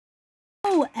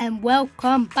Hello and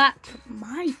welcome back to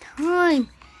my time,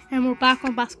 and we're back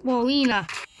on Basketball Arena,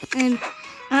 and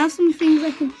I have some things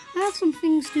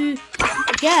to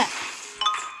get.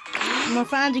 The more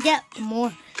fans you get, the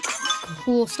more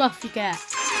cool stuff you get.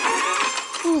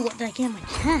 Ooh, what did I get in my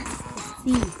chest?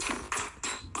 Let's see.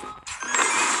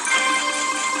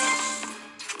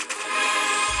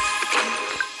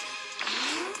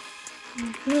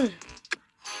 Good.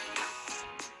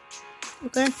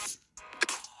 Okay.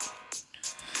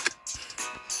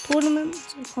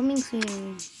 Tournaments are coming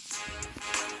soon.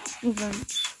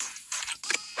 Events.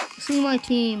 See my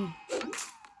team.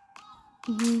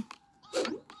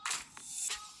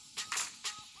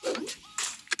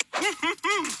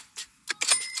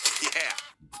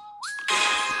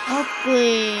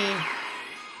 Upgrade.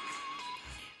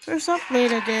 First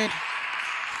upgrade I did.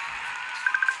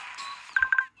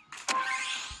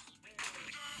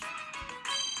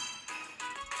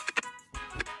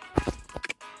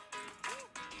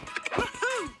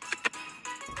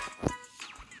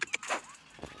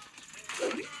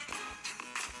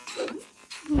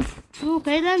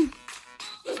 Okay then.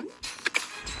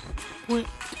 Wait.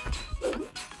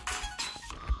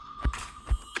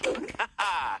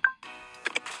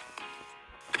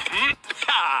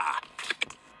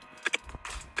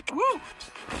 Woo!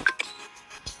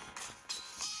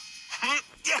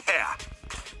 Yeah!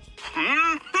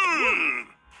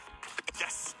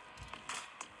 Yes!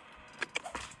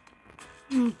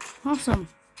 Awesome.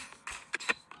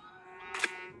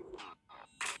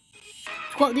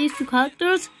 Got these two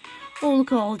characters. Oh,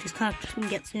 look at all these characters we can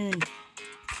get soon.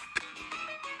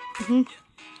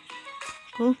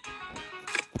 Cool.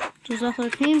 So that's our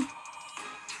team.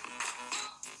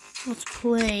 Let's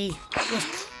play.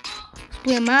 Let's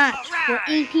play a match. We're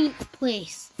 18th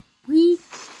place. We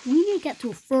need to get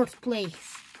to first place.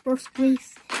 First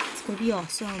place. It's gonna be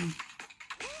awesome.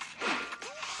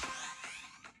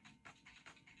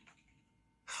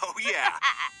 Oh yeah!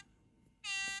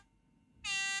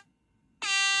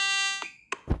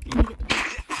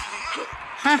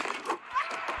 Ha!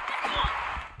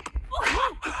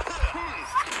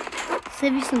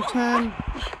 Save you some time.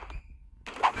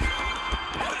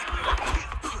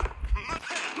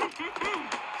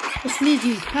 Let's freeze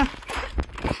you. Ha!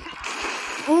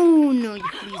 Oh no, you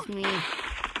freeze me.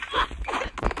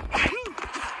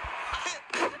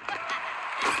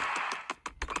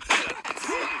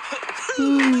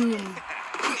 Boom.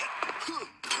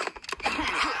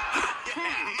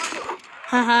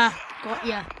 Haha, got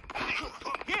ya.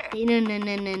 Hey,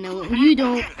 no, you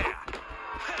don't.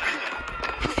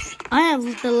 I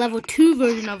have the level 2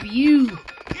 version of you.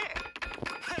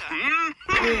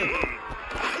 Yeah.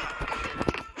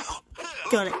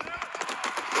 Got it.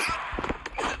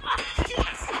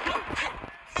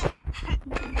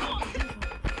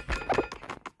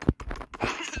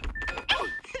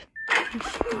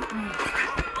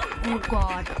 Oh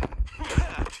god.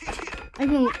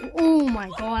 Oh my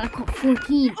god, I got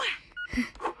 14.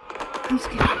 I'm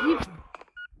scared of you.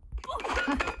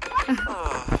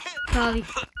 Sorry.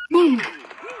 Boom.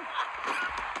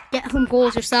 Get some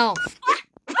goals yourself.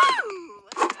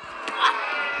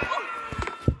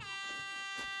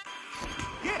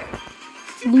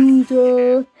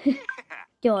 Loser.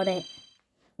 Got it.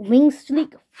 Wing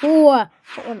streak 4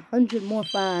 for 100 more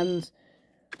fans.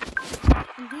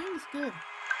 The game's good.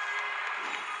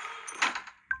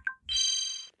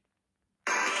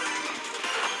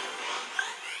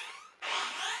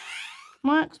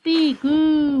 Max B,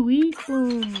 goo, weak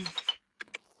boom.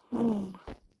 Oh.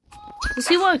 Let's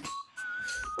see what.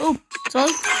 Oh,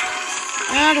 sorry.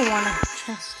 I don't want a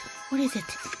chest. What is it?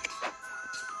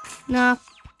 No,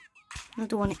 I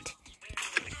don't want it.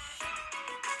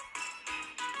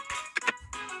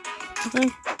 Okay.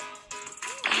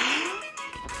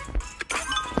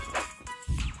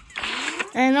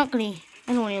 And not gonna.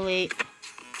 I don't want to wait.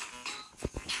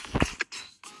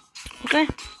 Okay.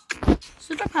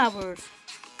 Superpowers.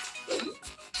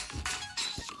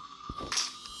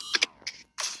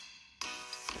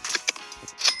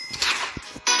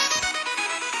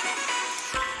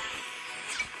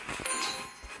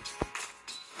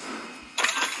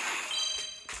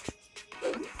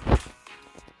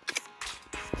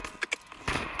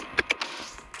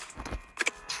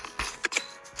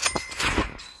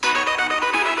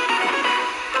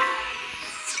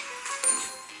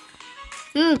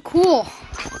 Cool.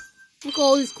 Look at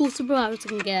all these cool superpowers I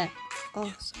can get.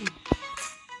 Awesome.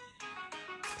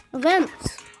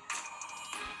 Events.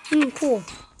 Cool.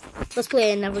 Let's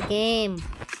play another game.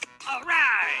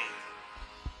 Alright!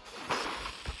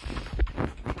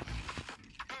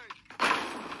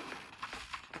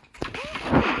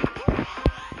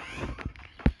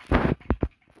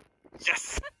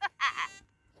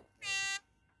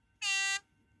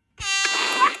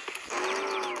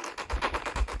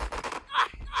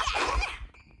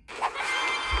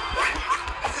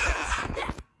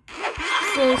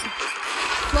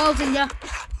 balls in ya.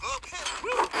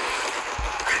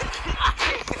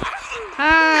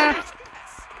 Ah!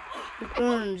 It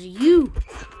burns you.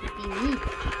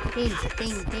 Ding,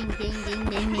 ding, ding, ding, ding, ding,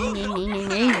 ding, ding, ding, ding,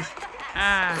 ding.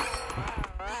 Ah.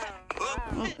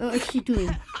 What is she doing?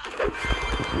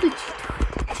 What is she doing?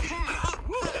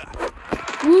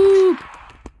 Whoop!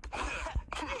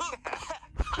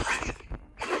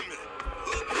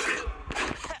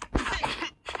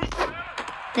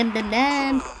 Dun dun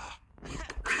dun.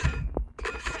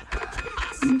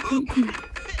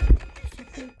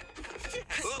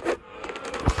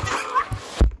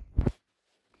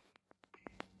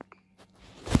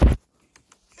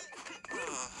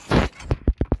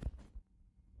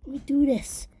 Let me do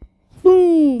this.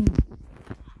 Boom!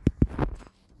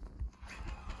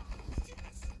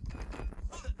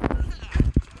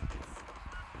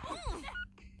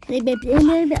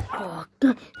 Oh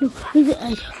God! No,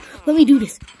 let me do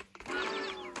this.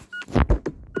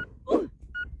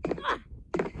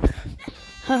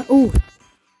 Oh,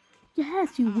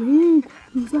 yes, you win,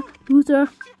 loser.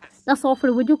 That's all for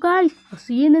the video, guys. I'll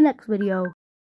see you in the next video.